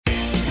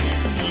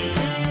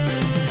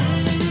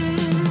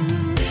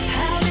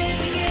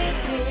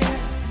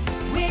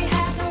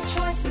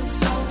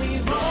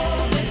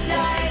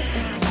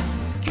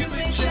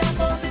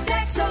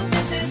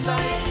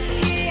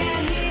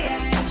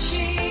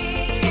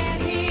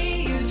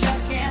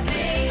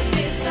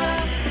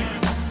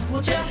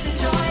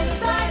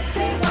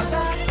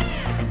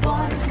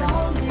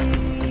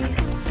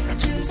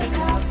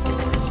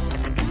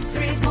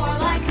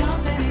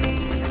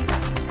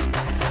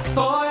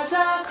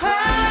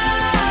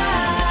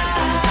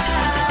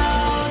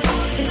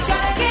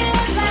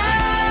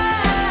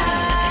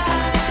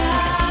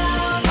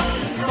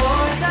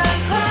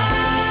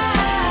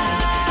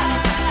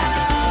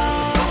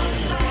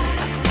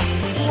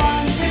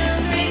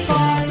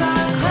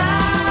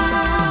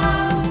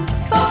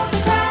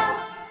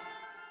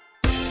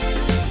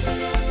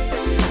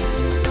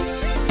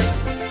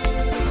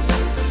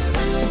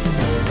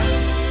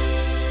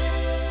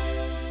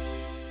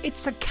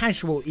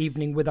casual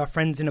evening with our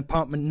friends in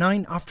apartment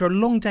 9 after a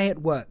long day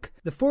at work.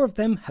 The four of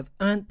them have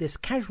earned this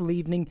casual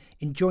evening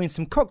enjoying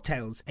some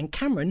cocktails, and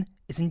Cameron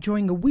is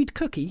enjoying a weed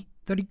cookie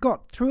that he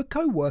got through a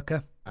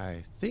co-worker.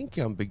 I think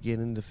I'm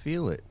beginning to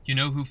feel it. You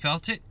know who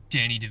felt it?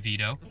 Danny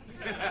DeVito.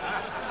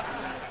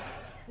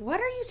 What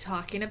are you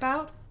talking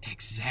about?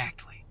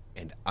 Exactly.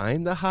 And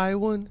I'm the high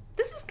one?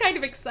 This is kind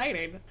of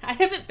exciting. I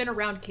haven't been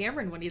around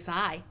Cameron when he's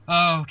high.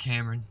 Oh,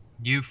 Cameron,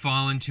 you've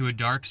fallen to a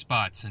dark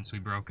spot since we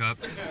broke up.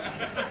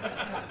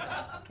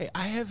 Hey,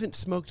 I haven't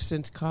smoked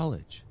since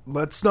college.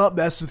 Let's not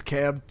mess with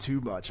Cam too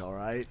much,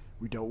 alright?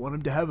 We don't want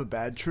him to have a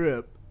bad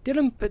trip.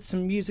 Dylan put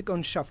some music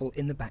on shuffle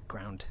in the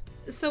background.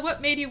 So what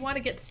made you want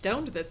to get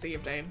stoned this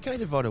evening?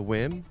 Kind of on a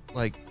whim,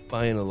 like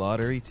buying a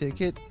lottery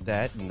ticket.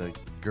 That and the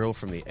girl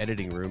from the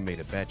editing room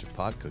made a batch of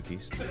pot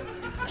cookies.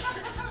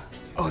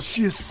 Oh,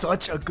 she is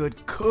such a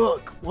good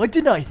cook. Why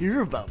didn't I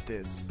hear about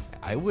this?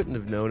 I wouldn't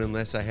have known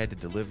unless I had to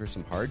deliver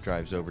some hard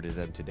drives over to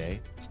them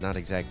today. It's not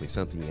exactly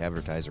something you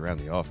advertise around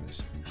the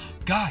office.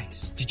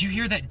 Guys, did you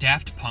hear that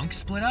Daft Punk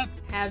split up?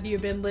 Have you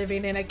been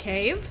living in a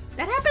cave?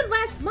 That happened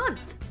last month.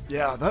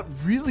 Yeah, that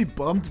really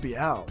bummed me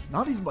out.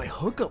 Not even my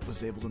hookup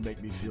was able to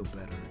make me feel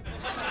better.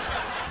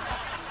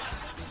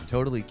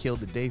 Totally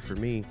killed the day for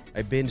me.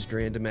 I binged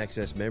Random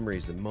Access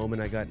Memories the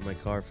moment I got in my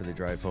car for the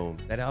drive home.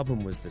 That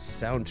album was the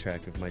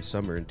soundtrack of my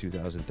summer in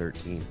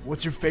 2013.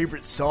 What's your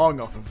favorite song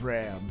off of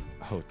Ram?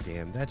 Oh,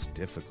 damn, that's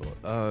difficult.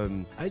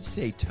 I'd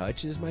say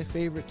Touch is my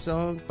favorite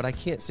song, but I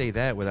can't say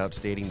that without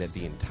stating that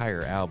the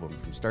entire album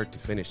from start to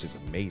finish is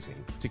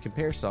amazing. To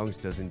compare songs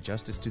does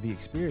injustice to the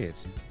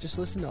experience. Just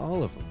listen to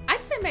all of them.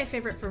 I'd say my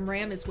favorite from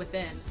Ram is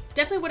Within.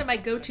 Definitely one of my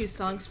go-to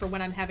songs for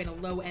when I'm having a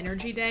low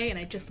energy day and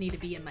I just need to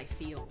be in my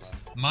feels.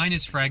 Mine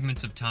is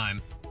Fragments of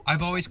Time.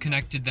 I've always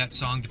connected that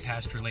song to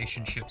past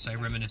relationships I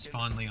reminisce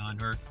fondly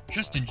on, or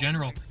just in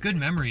general, good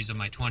memories of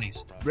my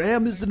 20s.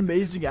 Ram is an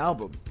amazing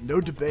album, no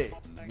debate.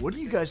 What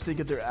do you guys think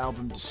of their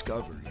album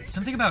Discovery?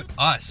 Something about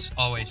Us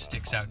always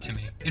sticks out to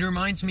me. It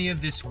reminds me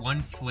of this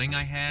one fling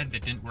I had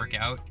that didn't work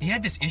out. He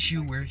had this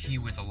issue where he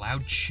was a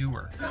loud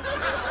chewer.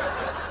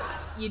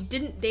 You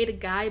didn't date a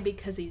guy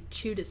because he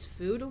chewed his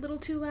food a little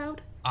too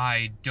loud?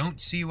 I don't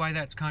see why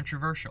that's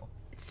controversial.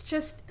 It's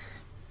just,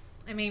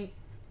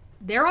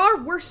 there are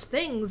worse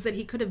things that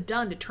he could have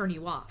done to turn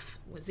you off.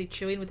 Was he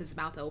chewing with his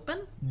mouth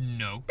open?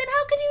 No. Then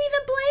how could you even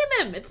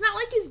blame him? It's not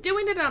like he's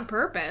doing it on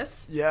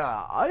purpose.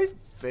 Yeah, I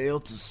fail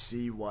to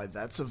see why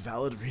that's a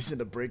valid reason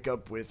to break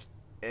up with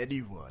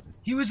anyone.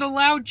 He was a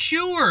loud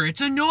chewer.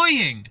 It's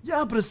annoying.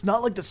 Yeah, but it's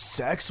not like the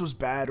sex was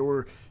bad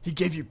or he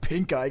gave you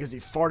pink eye because he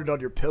farted on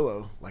your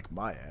pillow, like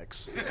my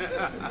ex.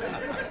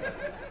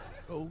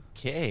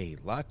 Okay,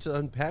 lot to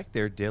unpack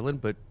there, Dylan,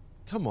 but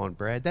come on,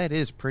 Brad, that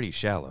is pretty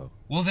shallow.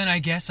 Well, then I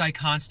guess I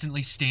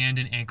constantly stand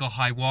in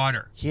ankle-high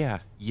water. Yeah,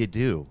 you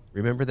do.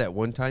 Remember that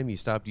one time you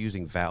stopped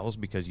using vowels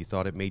because you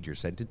thought it made your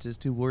sentences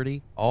too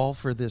wordy? All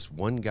for this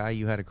one guy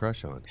you had a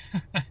crush on.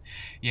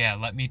 Yeah,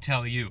 let me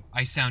tell you,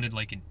 I sounded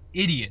like an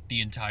idiot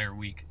the entire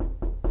week.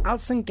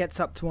 Alison gets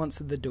up to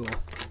answer the door.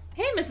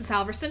 Hey, Mrs.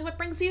 Halverson, what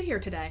brings you here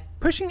today?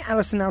 Pushing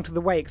Alison out of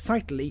the way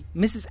excitedly,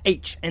 Mrs.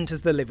 H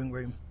enters the living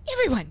room.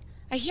 Everyone,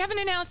 I have an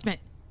announcement.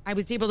 I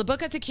was able to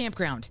book at the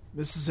campground.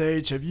 Mrs.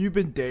 H, have you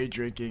been day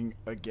drinking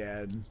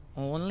again?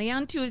 Only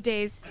on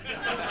Tuesdays.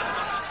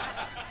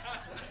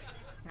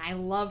 I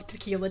love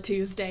Tequila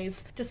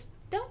Tuesdays. Just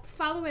don't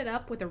follow it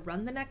up with a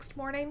run the next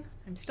morning.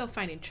 I'm still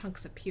finding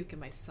chunks of puke in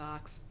my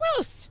socks.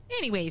 Gross!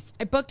 Anyways,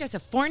 I booked us a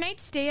 4-night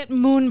stay at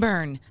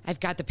Moonburn. I've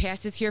got the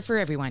passes here for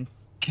everyone.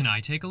 Can I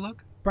take a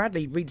look?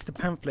 Bradley reads the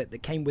pamphlet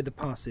that came with the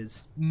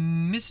passes.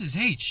 Mrs.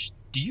 H,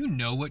 do you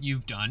know what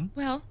you've done?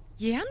 Well,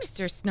 yeah,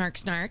 Mr.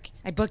 Snark.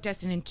 I booked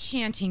us an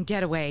enchanting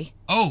getaway.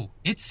 Oh,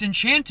 it's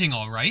enchanting,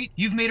 all right.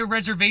 You've made a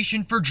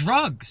reservation for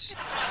drugs.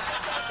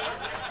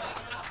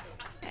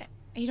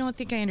 I don't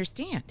think I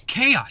understand.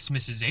 Chaos,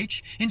 Mrs.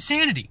 H.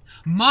 Insanity.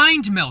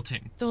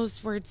 Mind-melting.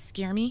 Those words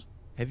scare me.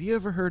 Have you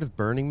ever heard of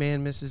Burning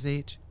Man, Mrs.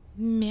 H?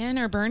 Men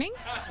are burning?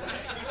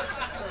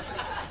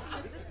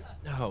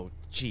 Oh,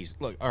 jeez.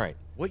 Look, all right.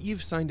 What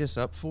you've signed us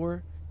up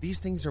for, these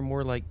things are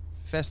more like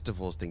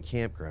festivals than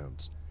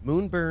campgrounds.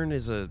 Moonburn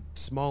is a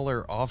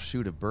smaller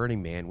offshoot of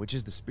Burning Man, which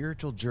is the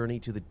spiritual journey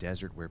to the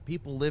desert where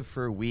people live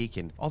for a week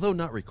and, although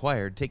not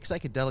required, take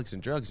psychedelics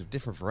and drugs of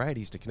different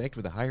varieties to connect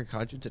with a higher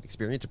conscience and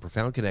experience a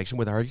profound connection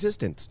with our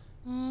existence.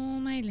 Oh,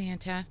 my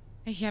Lanta.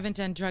 I haven't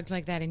done drugs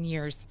like that in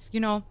years. You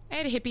know, I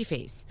had a hippie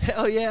phase.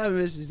 Hell yeah,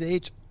 Mrs.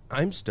 H.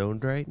 I'm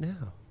stoned right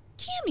now.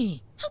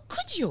 Cammy, how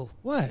could you?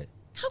 What?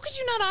 How could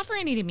you not offer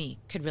any to me?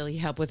 Could really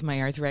help with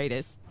my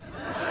arthritis.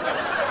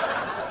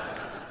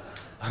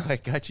 I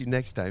got you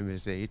next time,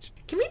 Miss H.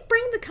 Can we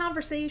bring the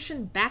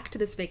conversation back to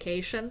this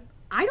vacation?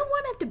 I don't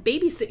want to have to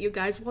babysit you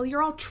guys while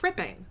you're all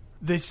tripping.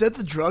 They said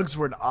the drugs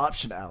were an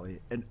option, Allie.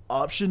 An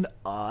option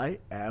I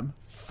am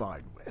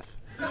fine with.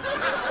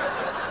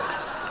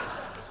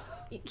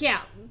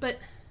 Yeah, but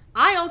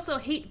I also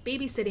hate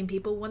babysitting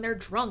people when they're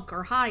drunk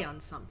or high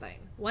on something.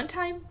 One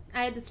time,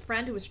 I had this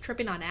friend who was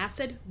tripping on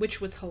acid, which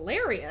was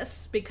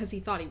hilarious because he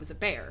thought he was a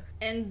bear.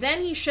 And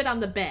then he shit on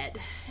the bed.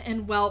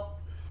 And, well,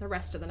 the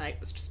rest of the night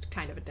was just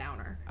kind of a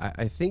downer.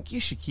 I think you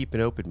should keep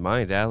an open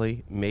mind,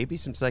 Allie. Maybe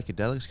some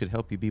psychedelics could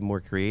help you be more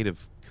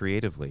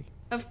creatively.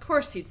 Of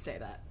course you'd say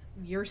that.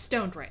 You're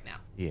stoned right now.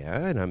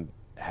 Yeah, and I'm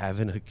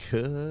having a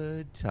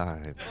good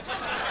time.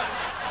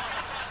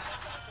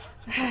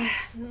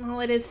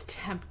 Well, it is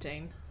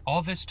tempting.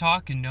 All this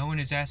talk and no one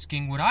is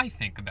asking what I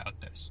think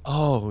about this.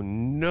 Oh,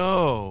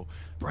 no.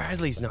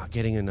 Bradley's not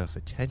getting enough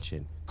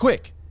attention.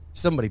 Quick,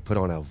 somebody put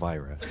on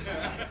Elvira.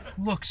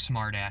 Look,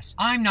 smartass,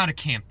 I'm not a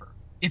camper.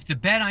 If the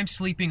bed I'm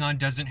sleeping on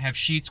doesn't have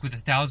sheets with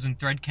 1,000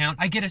 thread count,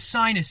 I get a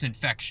sinus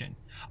infection.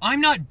 I'm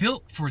not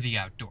built for the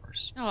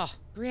outdoors. Oh,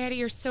 Braddy,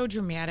 you're so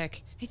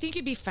dramatic. I think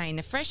you'd be fine.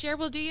 The fresh air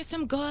will do you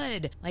some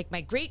good. Like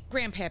my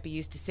great-grandpappy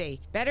used to say,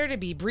 better to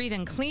be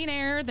breathing clean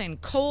air than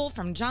coal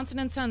from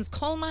Johnson & Son's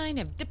coal mine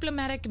of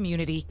diplomatic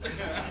immunity.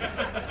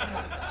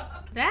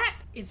 That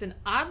is an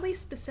oddly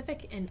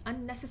specific and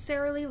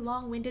unnecessarily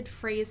long-winded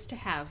phrase to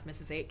have,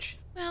 Mrs. H.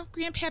 Well,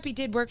 Grandpappy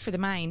did work for the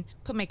mine.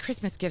 Put my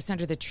Christmas gifts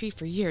under the tree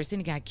for years, then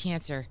he got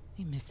cancer.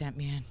 I miss that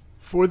man.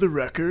 For the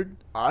record,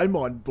 I'm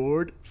on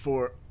board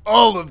for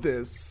all of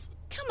this.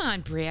 Come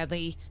on,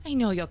 Bradley. I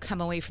know you'll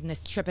come away from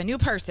this trip a new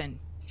person.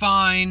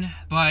 Fine,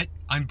 but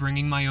I'm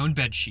bringing my own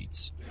bed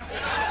sheets.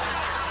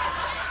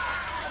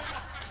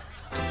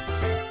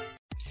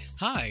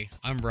 Hi,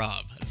 I'm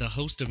Rob, the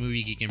host of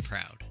Movie Geek and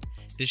Proud.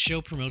 This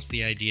show promotes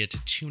the idea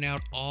to tune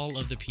out all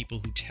of the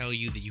people who tell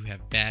you that you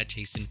have bad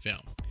taste in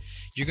film.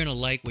 You're gonna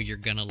like what you're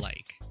gonna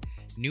like.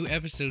 New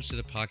episodes to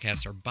the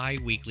podcast are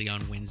bi-weekly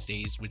on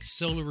Wednesdays with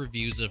solo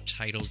reviews of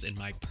titles in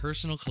my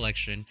personal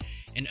collection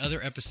and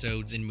other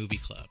episodes in Movie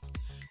Club,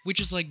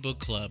 which is like book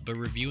club but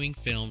reviewing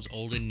films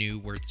old and new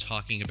worth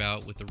talking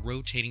about with a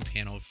rotating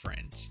panel of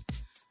friends.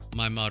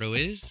 My motto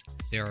is,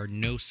 there are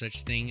no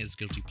such thing as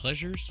guilty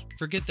pleasures,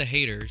 forget the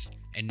haters,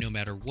 and no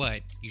matter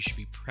what, you should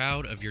be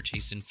proud of your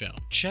taste in film.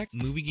 Check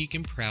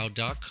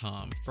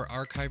MovieGeekandProud.com for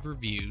archive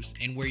reviews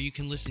and where you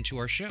can listen to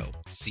our show.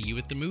 See you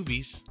at the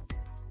movies.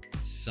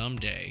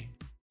 Someday.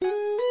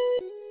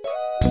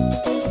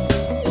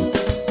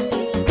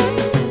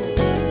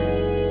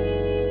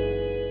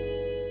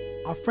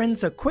 Our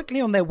friends are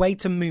quickly on their way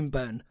to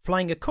Moonburn,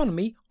 flying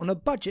economy on a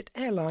budget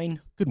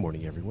airline. Good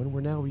morning, everyone.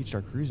 We're now reached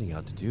our cruising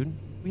altitude.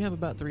 We have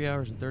about 3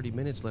 hours and 30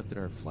 minutes left in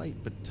our flight,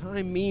 but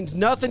time means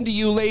nothing to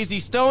you lazy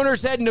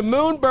stoners heading to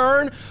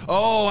Moonburn.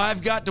 Oh,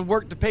 I've got to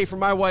work to pay for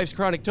my wife's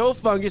chronic toe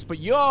fungus, but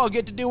y'all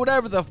get to do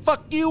whatever the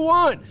fuck you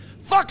want.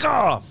 Fuck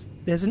off!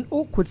 There's an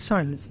awkward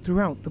silence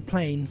throughout the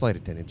plane. Flight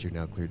attendants, you're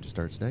now cleared to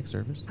start snack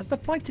service. As the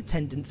flight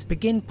attendants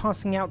begin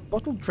passing out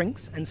bottled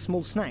drinks and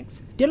small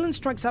snacks, Dylan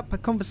strikes up a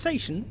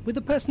conversation with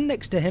the person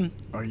next to him.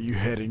 Are you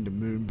heading to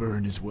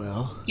Moonburn as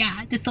well?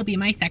 Yeah, this will be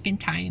my second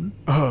time.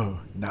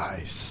 Oh,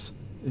 nice.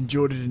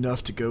 Enjoyed it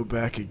enough to go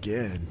back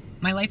again.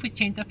 My life was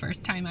changed the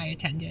first time I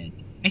attended.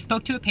 I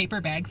spoke to a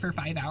paper bag for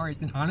 5 hours,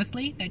 and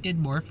honestly, that did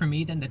more for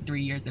me than the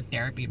 3 years of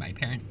therapy my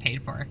parents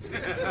paid for.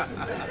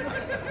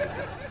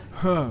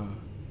 Huh.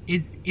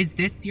 Is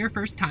this your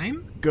first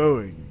time?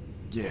 Going,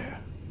 yeah.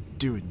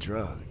 Doing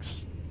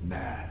drugs,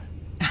 nah.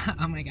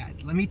 Oh my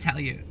god, let me tell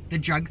you, the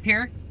drugs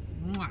here,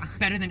 mwah,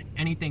 better than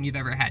anything you've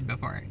ever had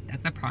before.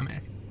 That's a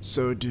promise.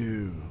 So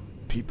do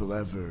people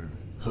ever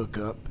hook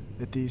up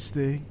at these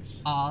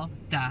things? All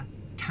the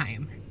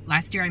time.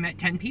 Last year I met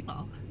 10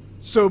 people.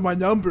 So my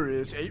number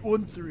is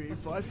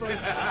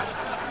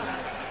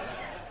 813-555...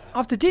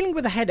 After dealing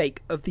with a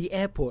headache of the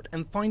airport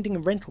and finding a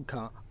rental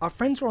car, our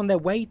friends are on their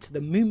way to the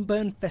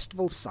Moonburn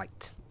Festival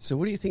site. So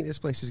what do you think this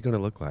place is going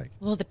to look like?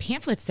 Well, the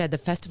pamphlet said the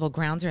festival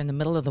grounds are in the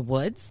middle of the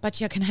woods,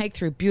 but you can hike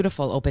through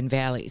beautiful open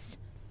valleys.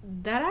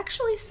 That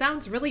actually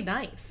sounds really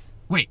nice.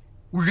 Wait,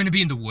 we're gonna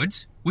be in the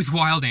woods? With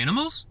wild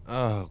animals?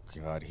 Oh,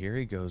 God, here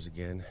he goes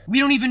again. We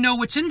don't even know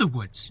what's in the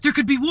woods. There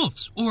could be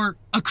wolves, or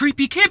a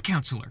creepy camp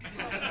counselor.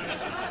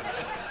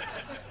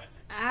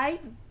 I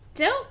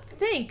don't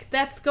think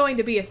that's going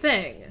to be a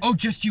thing. Oh,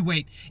 just you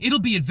wait. It'll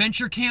be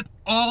adventure camp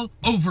all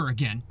over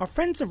again. Our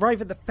friends arrive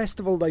at the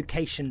festival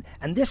location,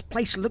 and this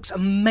place looks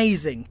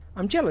amazing.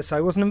 I'm jealous I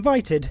wasn't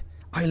invited.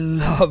 I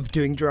love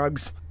doing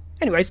drugs.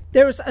 Anyways,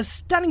 there is a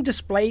stunning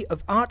display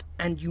of art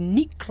and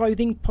unique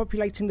clothing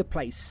populating the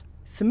place.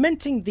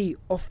 Cementing the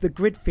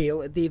off-the-grid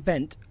feel at the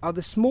event are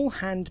the small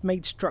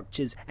handmade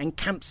structures and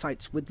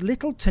campsites with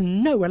little to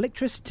no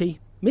electricity.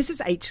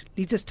 Mrs. H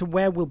leads us to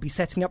where we'll be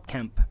setting up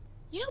camp.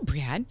 You know,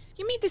 Brad,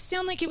 you made this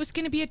sound like it was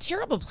going to be a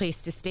terrible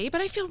place to stay, but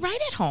I feel right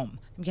at home.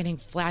 I'm getting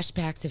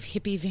flashbacks of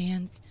hippie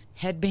vans,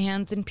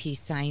 headbands, and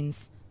peace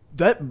signs.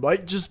 That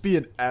might just be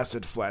an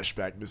acid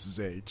flashback,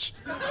 Mrs. H.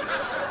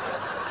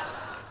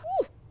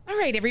 All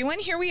right, everyone,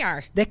 here we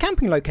are. Their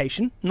camping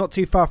location, not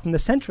too far from the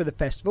centre of the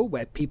festival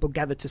where people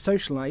gather to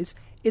socialise,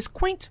 is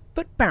quaint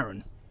but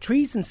barren.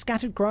 Trees and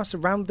scattered grass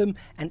around them,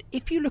 and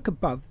if you look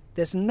above,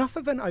 there's enough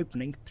of an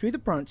opening through the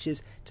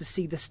branches to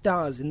see the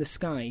stars in the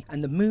sky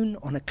and the moon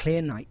on a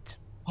clear night.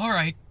 All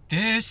right,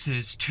 This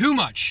is too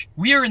much.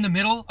 We are in the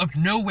middle of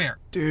nowhere.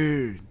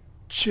 Dude,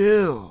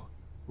 chill.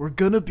 We're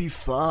gonna be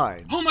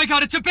fine. Oh my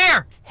god, it's a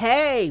bear!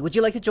 Hey, would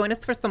you like to join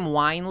us for some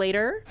wine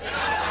later?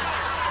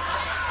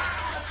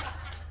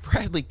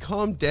 Bradley,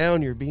 calm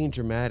down. You're being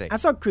dramatic.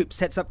 As our group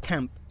sets up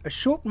camp, a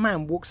short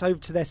man walks over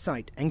to their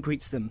site and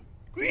greets them.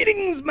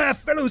 Greetings, my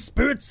fellow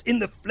spirits in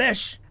the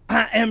flesh.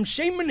 I am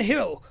Shaman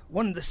Hill,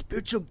 one of the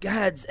spiritual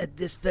guides at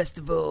this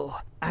festival.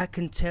 I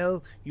can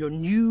tell you're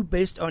new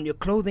based on your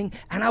clothing,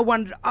 and I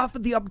wanted to offer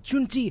the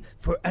opportunity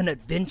for an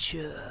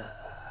adventure.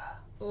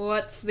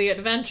 What's the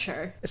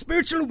adventure? A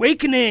spiritual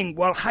awakening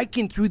while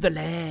hiking through the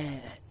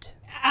land.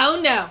 Oh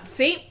no,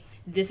 see?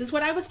 This is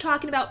what I was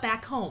talking about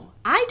back home.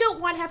 I don't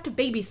want to have to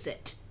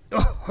babysit.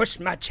 Oh, hush,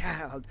 my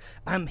child.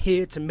 I'm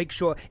here to make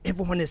sure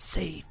everyone is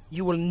safe.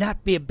 You will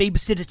not be a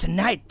babysitter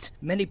tonight.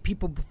 Many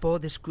people before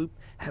this group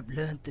have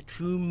learned the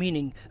true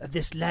meaning of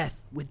this life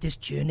with this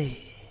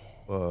journey.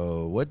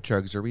 What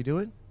drugs are we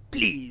doing?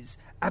 Please,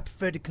 I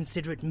prefer to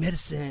consider it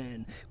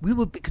medicine. We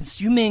will be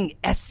consuming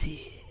acid.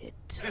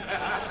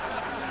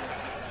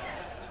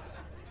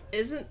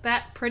 Isn't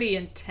that pretty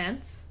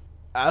intense?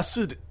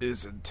 Acid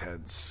is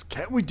intense.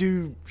 Can't we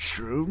do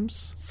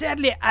shrooms?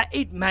 Sadly, I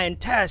ate my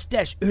entire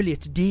stash earlier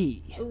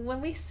today. When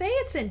we say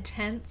it's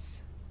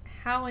intense,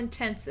 how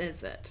intense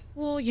is it?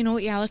 Well, you know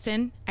what,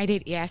 Allison? I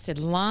did acid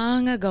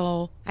long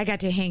ago. I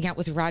got to hang out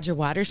with Roger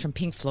Waters from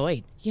Pink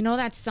Floyd. You know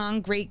that song,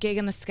 Great Gig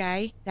in the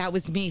Sky? That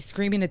was me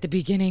screaming at the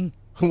beginning.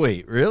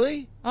 Wait,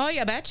 really? Oh,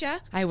 you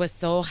betcha. I was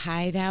so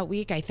high that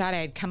week, I thought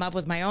I'd come up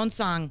with my own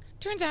song.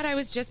 Turns out I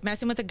was just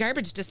messing with the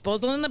garbage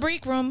disposal in the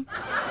break room.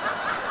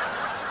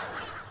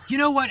 You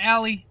know what,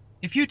 Allie?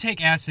 If you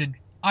take acid,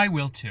 I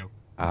will too.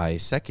 I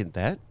second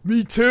that.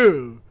 Me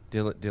too.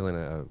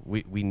 Dylan,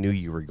 we knew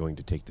you were going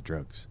to take the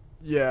drugs.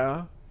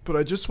 Yeah, but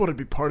I just want to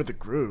be part of the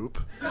group.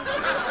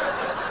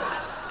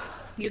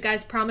 You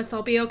guys promise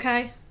I'll be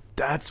okay?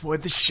 That's why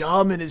the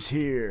shaman is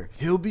here.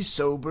 He'll be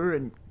sober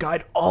and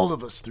guide all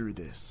of us through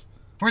this.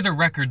 For the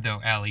record,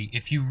 though, Allie,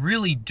 if you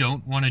really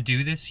don't want to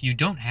do this, you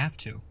don't have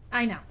to.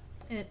 I know,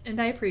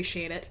 and I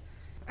appreciate it.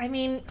 I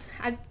mean,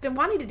 I've been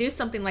wanting to do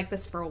something like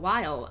this for a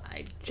while.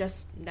 I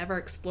just never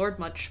explored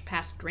much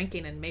past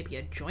drinking and maybe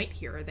a joint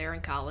here or there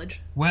in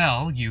college.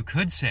 Well, you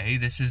could say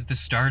this is the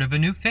start of a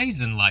new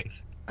phase in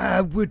life. I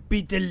would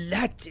be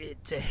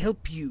delighted to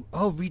help you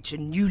all reach a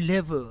new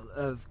level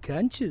of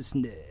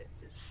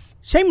consciousness.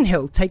 Shaman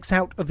Hill takes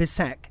out of his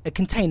sack a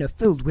container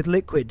filled with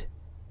liquid.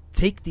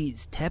 Take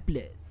these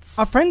tablets.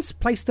 Our friends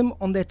place them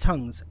on their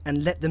tongues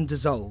and let them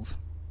dissolve.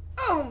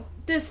 Oh,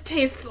 this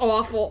tastes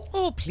awful.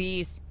 Oh,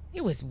 please.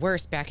 It was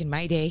worse back in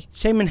my day.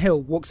 Shaman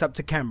Hill walks up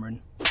to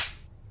Cameron.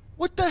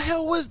 What the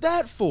hell was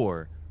that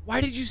for? Why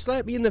did you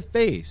slap me in the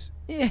face?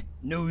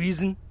 No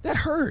reason. That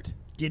hurt.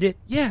 Did it?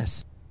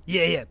 Yes.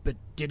 Yeah, but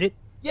did it?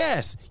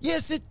 Yes,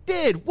 it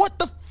did. What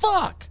the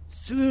fuck?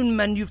 Soon,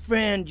 my new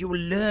friend, you will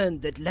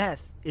learn that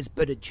life is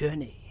but a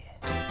journey.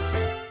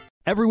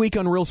 Every week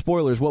on Real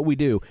Spoilers, what we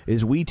do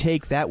is we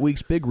take that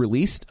week's big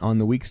release on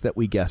the weeks that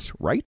we guess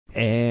right,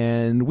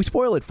 and we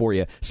spoil it for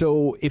you.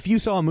 So if you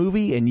saw a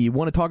movie and you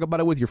want to talk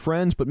about it with your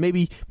friends, but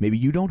maybe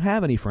you don't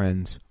have any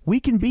friends, we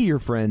can be your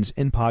friends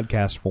in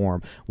podcast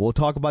form. We'll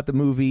talk about the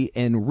movie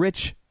in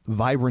rich,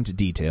 vibrant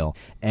detail,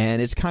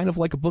 and it's kind of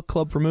like a book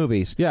club for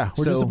movies. Yeah,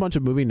 we're just a bunch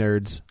of movie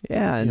nerds.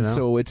 Yeah, and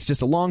so it's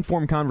just a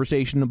long-form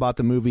conversation about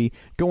the movie,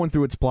 going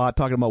through its plot,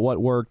 talking about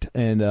what worked,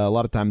 and a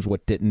lot of times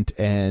what didn't,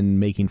 and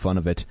making fun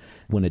of it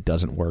when it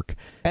doesn't work.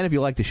 And if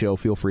you like the show,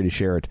 feel free to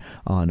share it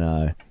on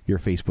your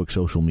Facebook,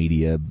 social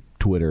media,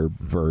 Twitter,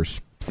 verse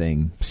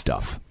thing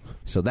stuff.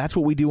 So that's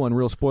what we do on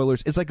Real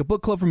Spoilers. It's like a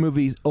book club for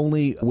movies,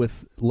 only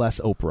with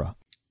less Oprah.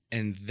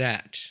 And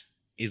that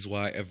is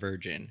why a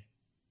virgin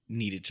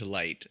needed to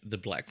light the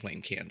black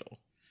flame candle.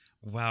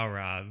 Wow,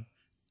 Rob.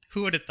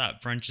 Who would have thought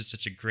brunch is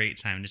such a great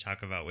time to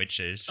talk about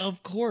witches?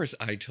 Of course,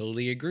 I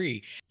totally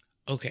agree.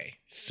 Okay,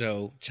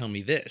 so tell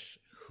me this.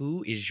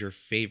 Who is your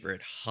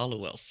favorite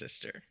Hollowell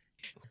sister?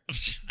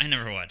 I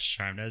never watched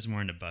Charmed. I was more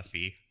into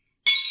Buffy.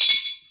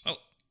 Oh.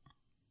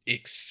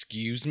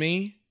 Excuse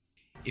me?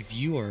 If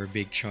you are a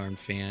big Charmed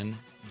fan,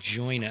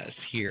 join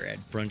us here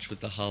at Brunch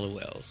with the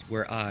Hollowells,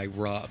 where I,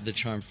 Rob, the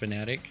Charmed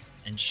fanatic,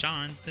 and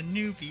Sean, the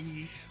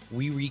newbie,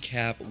 we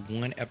recap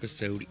one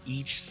episode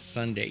each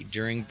Sunday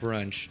during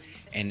brunch,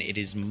 and it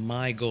is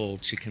my goal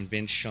to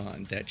convince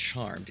Sean that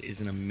Charmed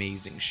is an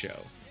amazing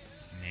show.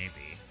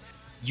 Maybe.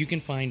 You can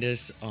find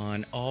us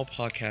on all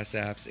podcast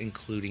apps,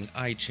 including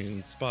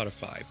iTunes,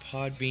 Spotify,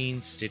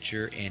 Podbean,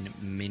 Stitcher, and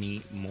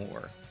many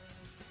more.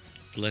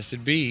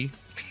 Blessed be.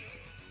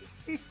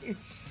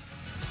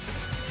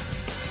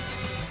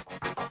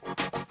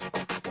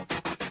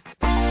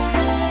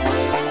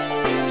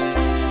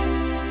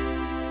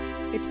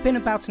 It's been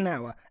about an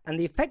hour, and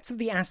the effects of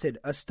the acid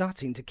are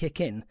starting to kick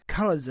in.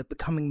 Colours are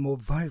becoming more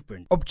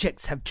vibrant.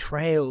 Objects have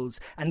trails,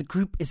 and the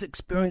group is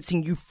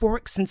experiencing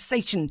euphoric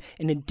sensation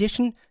in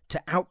addition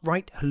to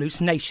outright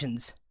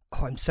hallucinations.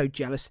 Oh, I'm so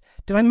jealous.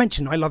 Did I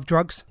mention I love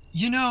drugs?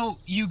 You know,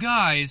 you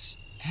guys,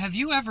 have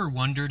you ever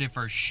wondered if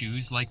our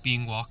shoes like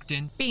being walked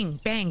in? Bing,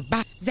 bang,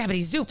 bop,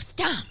 zabbity, zoop,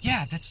 stomp.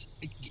 Yeah, that's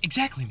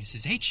exactly,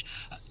 Mrs. H.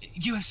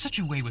 You have such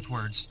a way with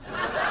words.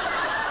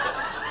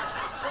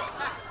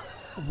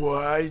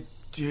 Why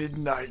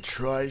didn't I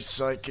try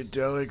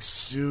psychedelics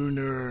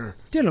sooner?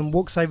 Dylan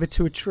walks over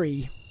to a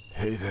tree.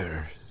 Hey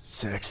there,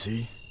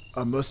 sexy.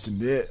 I must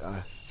admit,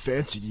 I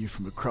fancied you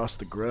from across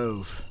the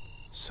grove.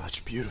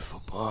 Such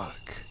beautiful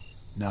bark.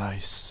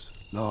 Nice,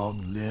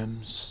 long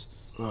limbs.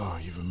 Oh,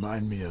 you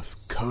remind me of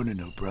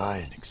Conan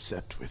O'Brien,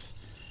 except with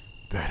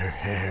better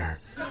hair.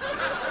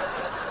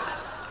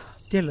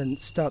 Dylan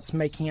starts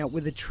making out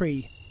with a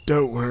tree.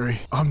 Don't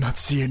worry, I'm not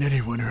seeing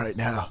anyone right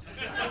now.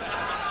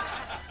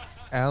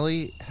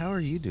 Allie, how are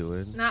you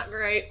doing? Not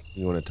great.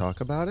 You want to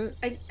talk about it?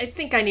 I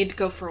think I need to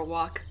go for a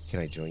walk. Can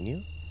I join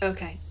you?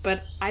 Okay,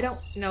 but I don't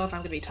know if I'm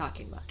going to be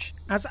talking much.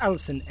 As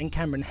Allison and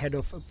Cameron head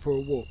off for a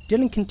walk,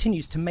 Dylan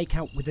continues to make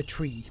out with a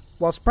tree,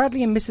 whilst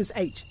Bradley and Mrs.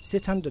 H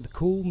sit under the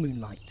cool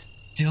moonlight.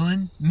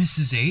 Dylan,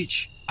 Mrs.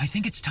 H, I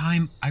think it's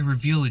time I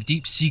reveal a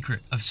deep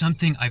secret of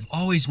something I've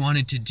always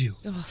wanted to do.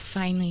 Oh,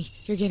 finally,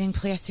 you're getting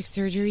plastic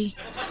surgery?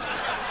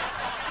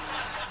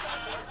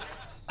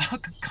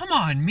 Come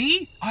on,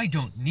 me? I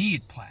don't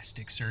need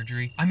plastic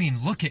surgery. I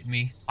mean, look at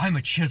me. I'm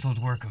a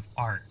chiseled work of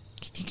art.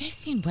 I think I've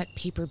seen wet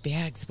paper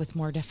bags with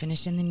more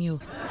definition than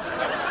you.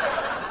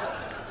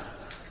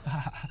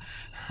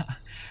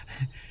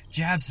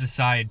 Jabs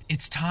aside,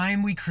 it's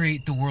time we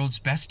create the world's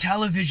best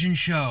television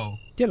show.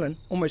 Dylan,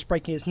 almost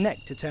breaking his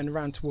neck to turn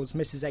around towards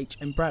Mrs. H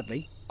and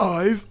Bradley.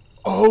 I've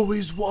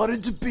always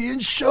wanted to be in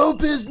show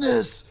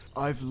business.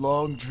 I've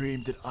long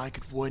dreamed that I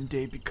could one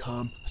day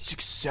become a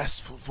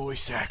successful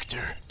voice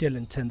actor.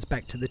 Dylan turns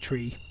back to the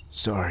tree.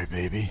 Sorry,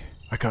 baby.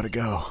 I gotta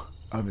go.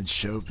 I'm in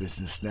show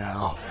business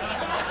now.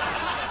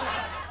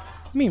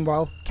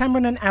 Meanwhile,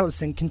 Cameron and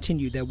Allison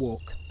continue their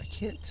walk. I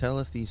can't tell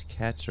if these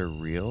cats are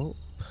real,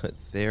 but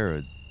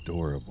they're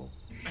adorable.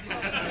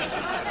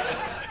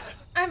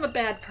 I'm a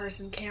bad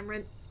person,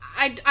 Cameron.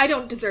 I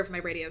don't deserve my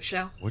radio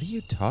show. What are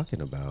you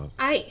talking about?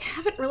 I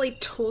haven't really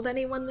told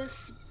anyone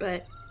this,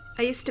 but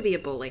I used to be a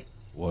bully.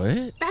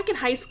 What? Back in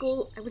high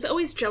school, I was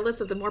always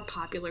jealous of the more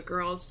popular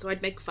girls, so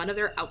I'd make fun of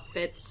their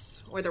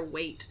outfits or their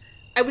weight.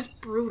 I was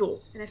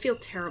brutal, and I feel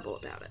terrible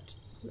about it.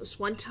 This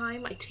one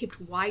time, I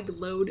taped wide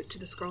load to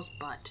this girl's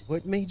butt.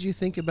 What made you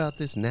think about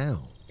this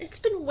now? It's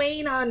been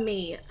weighing on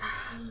me.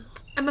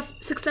 I'm a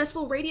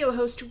successful radio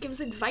host who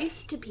gives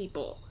advice to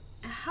people.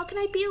 How can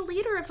I be a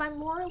leader if I'm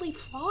morally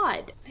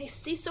flawed? I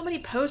see so many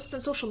posts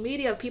on social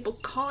media of people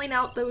calling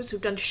out those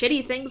who've done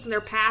shitty things in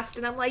their past,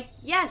 and I'm like,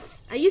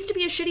 yes, I used to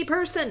be a shitty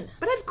person,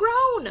 but I've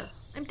grown.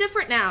 I'm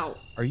different now.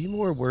 Are you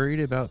more worried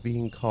about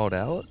being called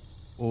out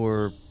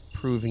or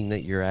proving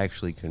that you're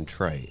actually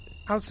contrite?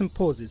 Allison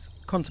pauses,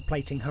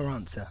 contemplating her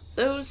answer.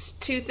 Those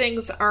two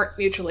things aren't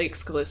mutually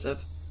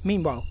exclusive.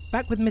 Meanwhile,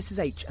 back with Mrs.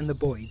 H and the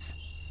boys.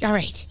 All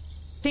right,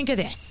 think of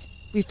this.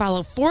 We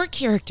follow 4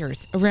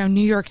 characters around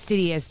New York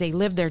City as they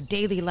live their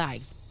daily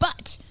lives,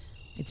 but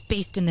it's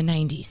based in the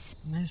 90s.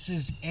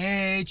 Mrs.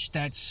 H,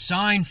 that's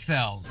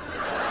Seinfeld.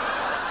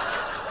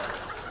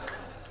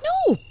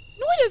 No,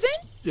 it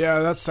isn't. Yeah,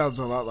 that sounds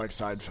a lot like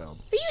Seinfeld.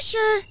 Are you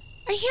sure?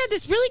 I had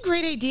this really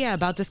great idea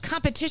about this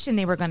competition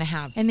they were going to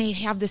have, and they'd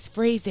have this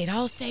phrase they'd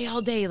all say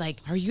all day,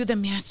 like, "Are you the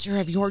master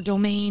of your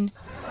domain?"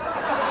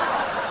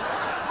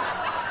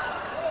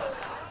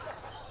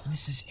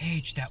 Mrs.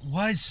 H, that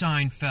was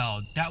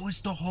Seinfeld. That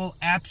was the whole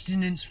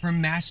abstinence from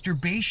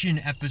masturbation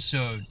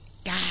episode.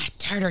 Ah,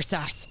 tartar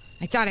sauce.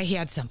 I thought I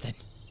had something.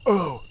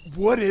 Oh,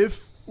 what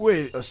if...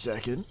 Wait a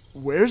second.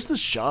 Where's the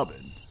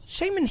shaman?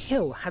 Shaman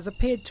Hill has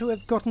appeared to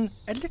have gotten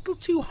a little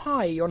too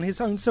high on his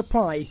own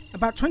supply.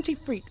 About 20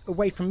 feet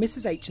away from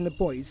Mrs. H and the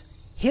boys,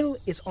 Hill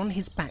is on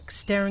his back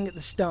staring at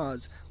the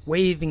stars,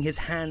 waving his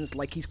hands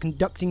like he's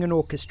conducting an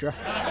orchestra.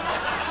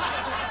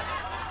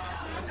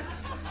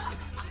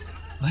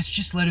 Let's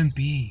just let him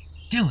be.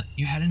 Dylan,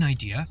 you had an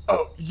idea?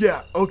 Oh,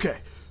 yeah,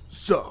 okay.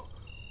 So,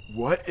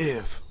 what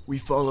if we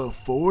follow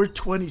 4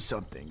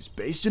 20-somethings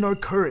based in our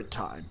current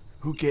time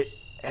who get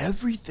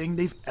everything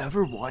they've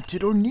ever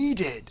wanted or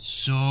needed?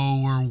 So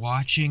we're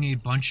watching a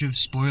bunch of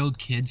spoiled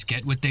kids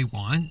get what they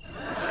want?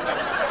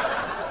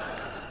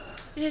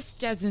 This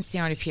doesn't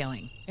sound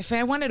appealing. If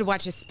I wanted to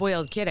watch a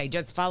spoiled kid, I'd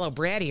just follow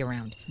Braddy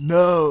around.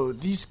 No,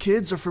 these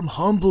kids are from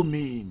humble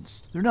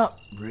means. They're not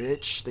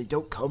rich, they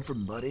don't come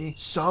from money,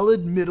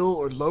 solid middle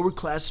or lower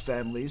class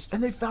families,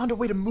 and they found a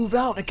way to move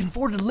out and can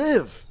afford to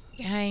live.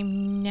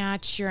 I'm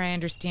not sure I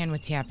understand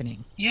what's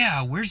happening.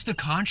 Yeah, where's the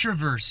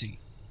controversy?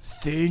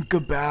 Think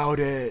about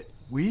it.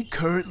 We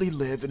currently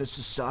live in a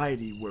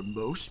society where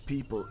most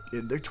people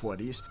in their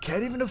 20s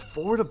can't even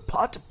afford a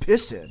pot to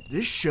piss in.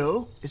 This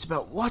show is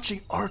about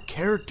watching our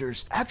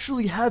characters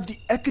actually have the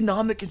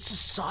economic and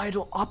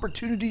societal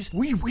opportunities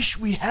we wish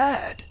we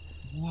had.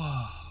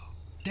 Whoa,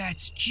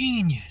 that's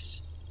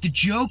genius. The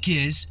joke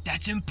is,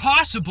 that's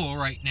impossible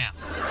right now.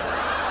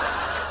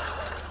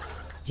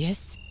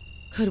 This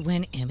could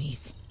win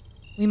Emmys.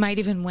 We might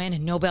even win a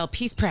Nobel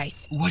Peace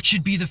Prize. What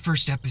should be the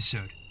first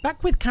episode?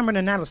 Back with Cameron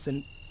and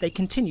Allison, they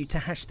continue to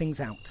hash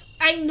things out.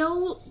 I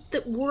know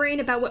that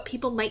worrying about what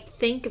people might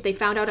think if they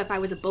found out if I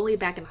was a bully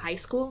back in high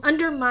school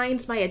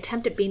undermines my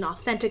attempt at being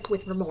authentic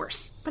with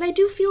remorse. But I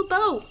do feel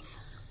both.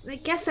 I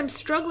guess I'm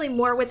struggling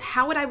more with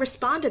how would I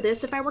respond to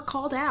this if I were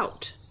called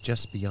out.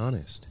 Just be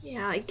honest.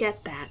 Yeah, I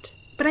get that.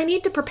 But I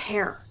need to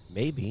prepare.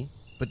 Maybe,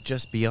 but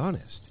just be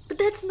honest. But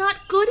that's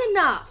not good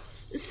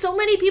enough. So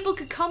many people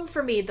could come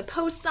for me. The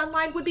posts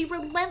online would be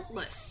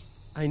relentless.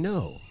 I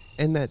know,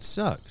 and that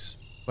sucks.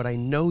 But I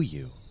know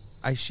you.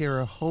 I share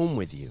a home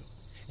with you.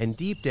 And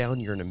deep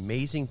down, you're an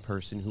amazing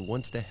person who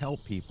wants to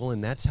help people,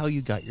 and that's how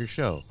you got your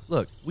show.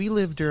 Look, we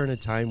live during a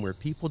time where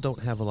people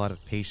don't have a lot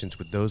of patience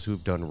with those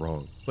who've done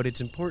wrong. But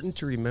it's important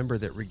to remember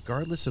that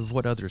regardless of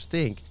what others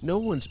think, no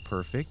one's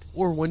perfect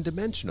or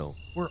one-dimensional.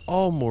 We're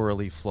all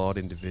morally flawed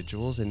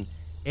individuals, and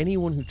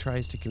anyone who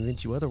tries to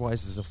convince you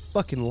otherwise is a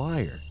fucking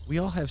liar. We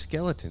all have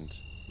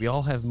skeletons. We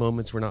all have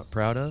moments we're not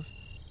proud of,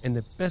 and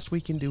the best we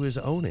can do is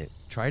own it.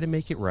 Try to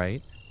make it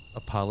right,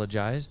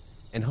 apologize,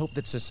 and hope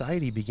that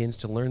society begins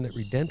to learn that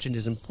redemption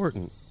is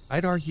important.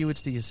 I'd argue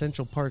it's the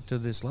essential part to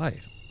this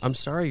life. I'm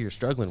sorry you're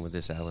struggling with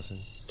this,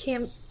 Allison.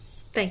 Cam,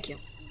 thank you.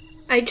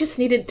 I just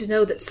needed to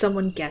know that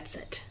someone gets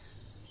it.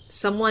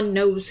 Someone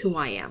knows who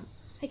I am.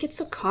 I get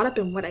so caught up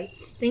in what I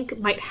think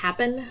might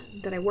happen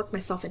that I work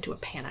myself into a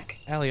panic.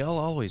 Allie, I'll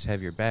always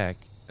have your back.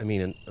 I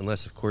mean,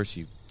 unless, of course,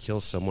 you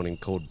kill someone in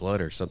cold blood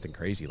or something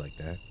crazy like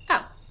that.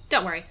 Oh,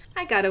 don't worry.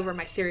 I got over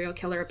my serial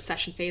killer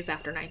obsession phase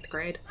after 9th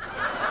grade.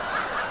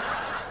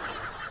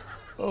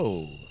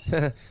 Oh,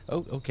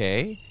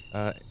 okay.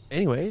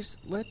 Anyways,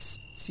 let's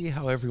see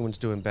how everyone's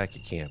doing back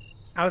at camp.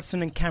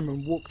 Allison and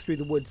Cameron walk through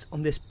the woods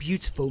on this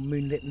beautiful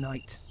moonlit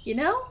night. You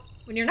know,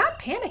 when you're not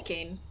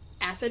panicking,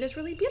 acid is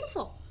really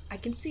beautiful. I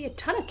can see a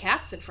ton of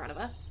cats in front of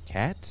us.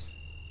 Cats?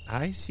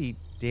 I see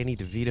Danny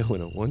DeVito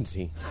in a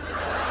onesie.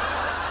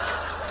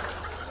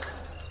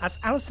 As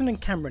Allison and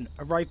Cameron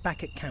arrive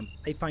back at camp,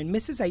 they find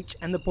Mrs. H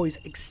and the boys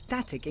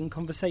ecstatic in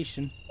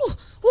conversation.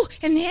 Ooh,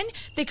 and then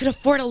they could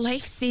afford a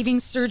life-saving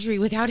surgery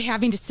without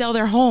having to sell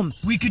their home.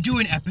 We could do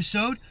an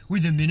episode where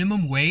the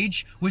minimum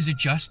wage was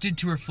adjusted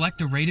to reflect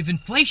the rate of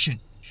inflation.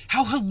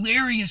 How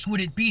hilarious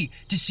would it be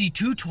to see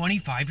two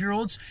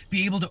 25-year-olds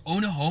be able to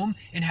own a home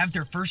and have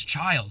their first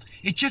child?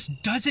 It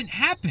just doesn't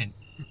happen.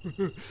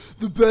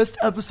 The best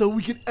episode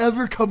we could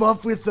ever come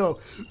up with, though,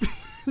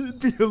 it'd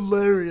be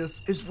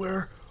hilarious, is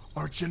where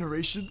our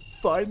generation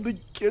finally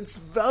gets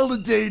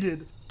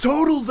validated.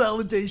 Total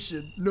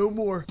validation. No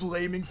more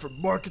blaming for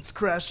markets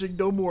crashing.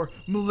 No more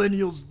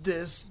millennials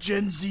this,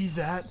 Gen Z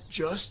that.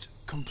 Just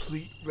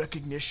complete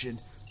recognition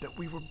that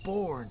we were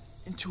born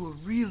into a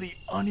really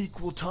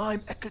unequal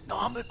time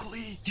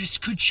economically. This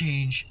could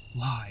change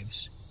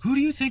lives. Who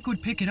do you think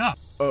would pick it up?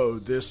 Oh,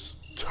 this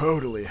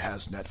totally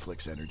has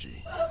Netflix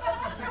energy.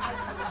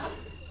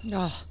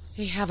 Oh,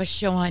 they have a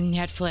show on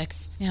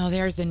Netflix. Now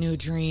there's the new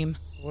dream.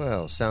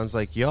 Well, sounds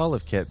like y'all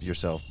have kept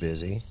yourself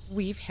busy.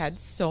 We've had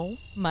so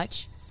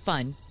much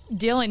fun.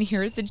 Dylan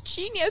here is the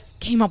genius.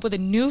 Came up with a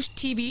new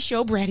TV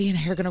show Brady and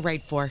I are going to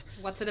write for.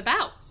 What's it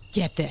about?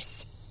 Get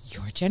this.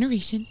 Your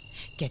generation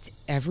gets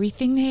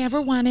everything they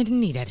ever wanted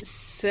and needed.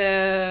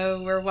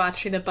 So we're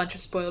watching a bunch of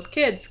spoiled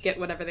kids get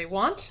whatever they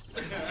want?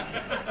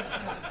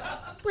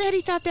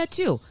 Brady thought that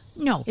too.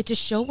 No, it's a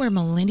show where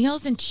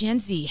millennials and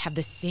Gen Z have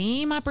the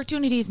same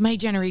opportunities my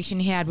generation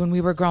had when we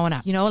were growing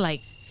up. You know,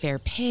 like fair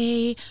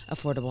pay,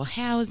 affordable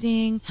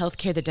housing,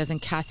 healthcare that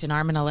doesn't cost an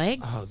arm and a leg.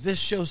 Oh, this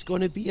show's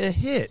going to be a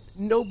hit.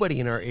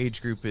 Nobody in our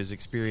age group is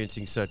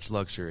experiencing such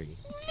luxury.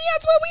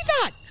 That's what we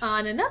thought.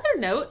 On another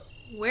note,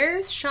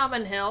 where's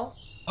Shaman Hill?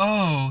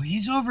 Oh,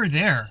 he's over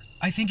there.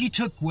 I think he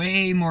took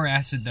way more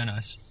acid than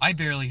us. I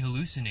barely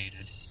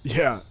hallucinated.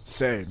 Yeah,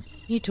 same.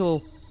 Me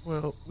too.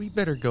 Well, we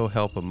better go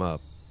help him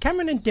up.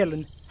 Cameron and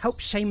Dylan help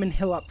Shaman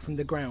Hill up from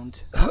the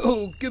ground.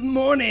 Oh, good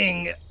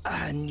morning.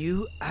 I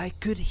knew I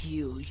could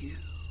heal you.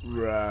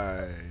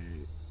 Right.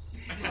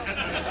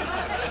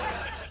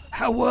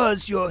 How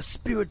was your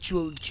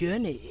spiritual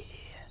journey?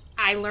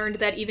 I learned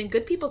that even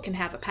good people can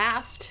have a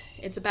past.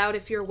 It's about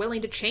if you're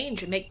willing to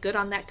change and make good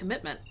on that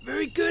commitment.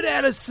 Very good,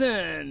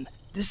 Allison.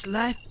 This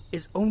life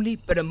is only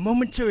but a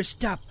momentary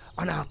stop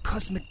on our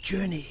cosmic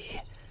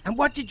journey. And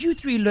what did you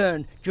three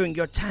learn during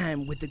your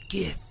time with the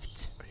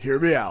gift? Hear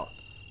me out.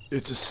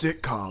 It's a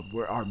sitcom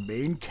where our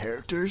main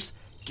characters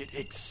get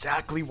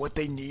exactly what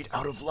they need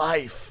out of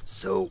life.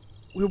 So,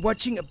 we're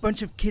watching a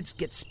bunch of kids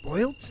get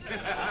spoiled?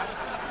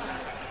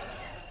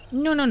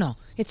 No.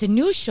 It's a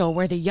new show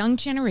where the young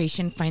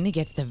generation finally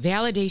gets the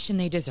validation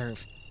they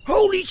deserve.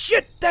 Holy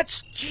shit,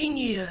 that's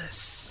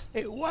genius!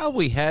 Hey, while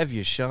we have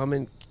you,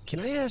 Shaman, can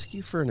I ask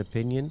you for an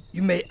opinion?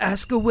 You may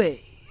ask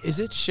away. Is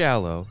it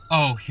shallow?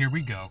 Oh, here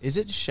we go. Is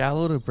it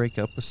shallow to break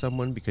up with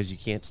someone because you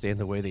can't stand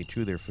the way they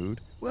chew their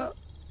food? Well,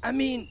 I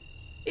mean,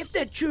 if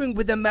they're chewing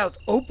with their mouth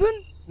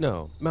open?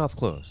 No, mouth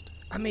closed.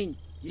 I mean,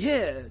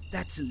 yeah,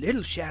 that's a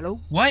little shallow.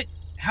 What?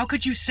 How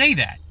could you say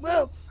that?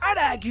 Well, I'd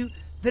argue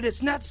that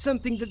it's not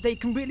something that they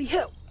can really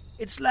help.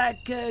 It's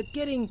like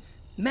getting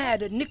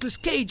mad at Nicolas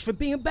Cage for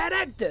being a bad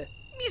actor.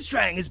 He's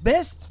trying his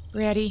best.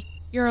 Brady,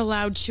 You're a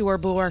loud chewer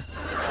boor.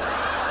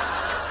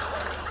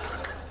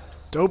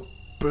 Don't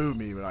boo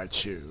me when I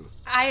chew.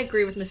 I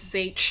agree with Mrs.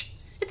 H.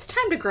 It's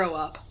time to grow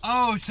up.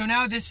 Oh, so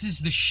now this is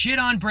the shit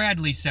on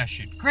Bradley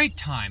session. Great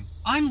time.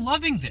 I'm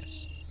loving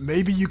this.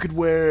 Maybe you could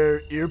wear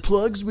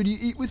earplugs when you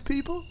eat with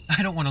people?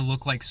 I don't want to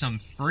look like some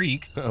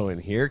freak. Oh,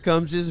 and here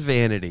comes his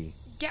vanity.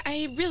 Yeah,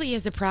 it really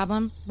is a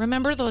problem.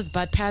 Remember those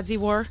butt pads he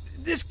wore?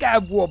 This guy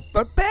wore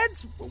butt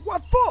pads?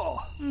 What for?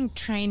 I'm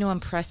trying to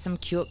impress some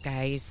cute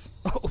guys.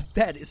 Oh,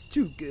 that is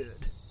too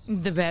good.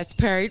 The best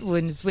part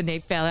was when they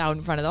fell out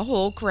in front of the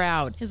whole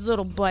crowd. His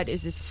little butt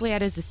is as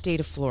flat as the state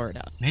of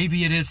Florida.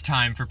 Maybe it is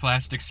time for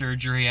plastic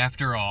surgery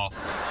after all.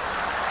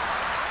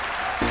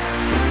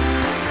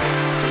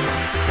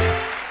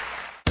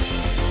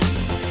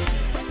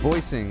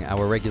 Voicing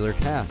our regular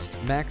cast,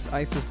 Max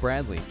Isis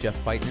Bradley, Jeff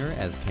Feitner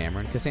as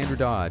Cameron, Cassandra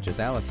Dodge as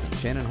Allison,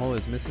 Shannon Hull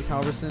as Mrs.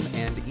 Halverson,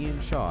 and Ian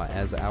Shaw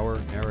as our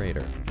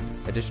narrator.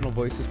 Additional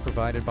voices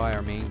provided by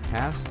our main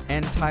cast,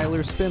 and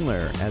Tyler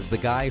Spindler as the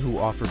guy who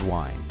offered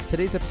wine.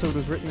 Today's episode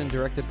was written and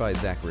directed by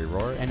Zachary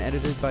Rohr and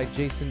edited by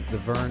Jason the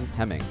Vern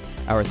Hemming.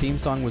 Our theme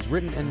song was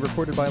written and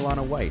recorded by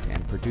Lana White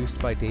and produced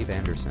by Dave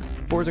Anderson.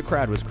 Forza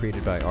Crowd was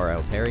created by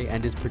R.L. Terry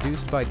and is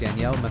produced by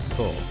Danielle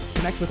Mescol.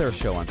 Connect with our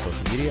show on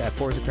social media at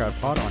Forza Crowd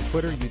Pod on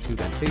Twitter, YouTube,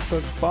 and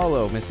Facebook.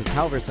 Follow Mrs.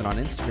 Halverson on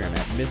Instagram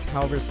at Miss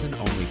Halverson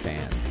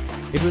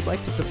OnlyFans. If you would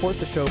like to support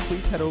the show,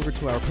 please head over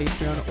to our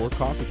Patreon or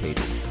Coffee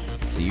pages.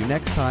 See you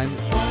next time.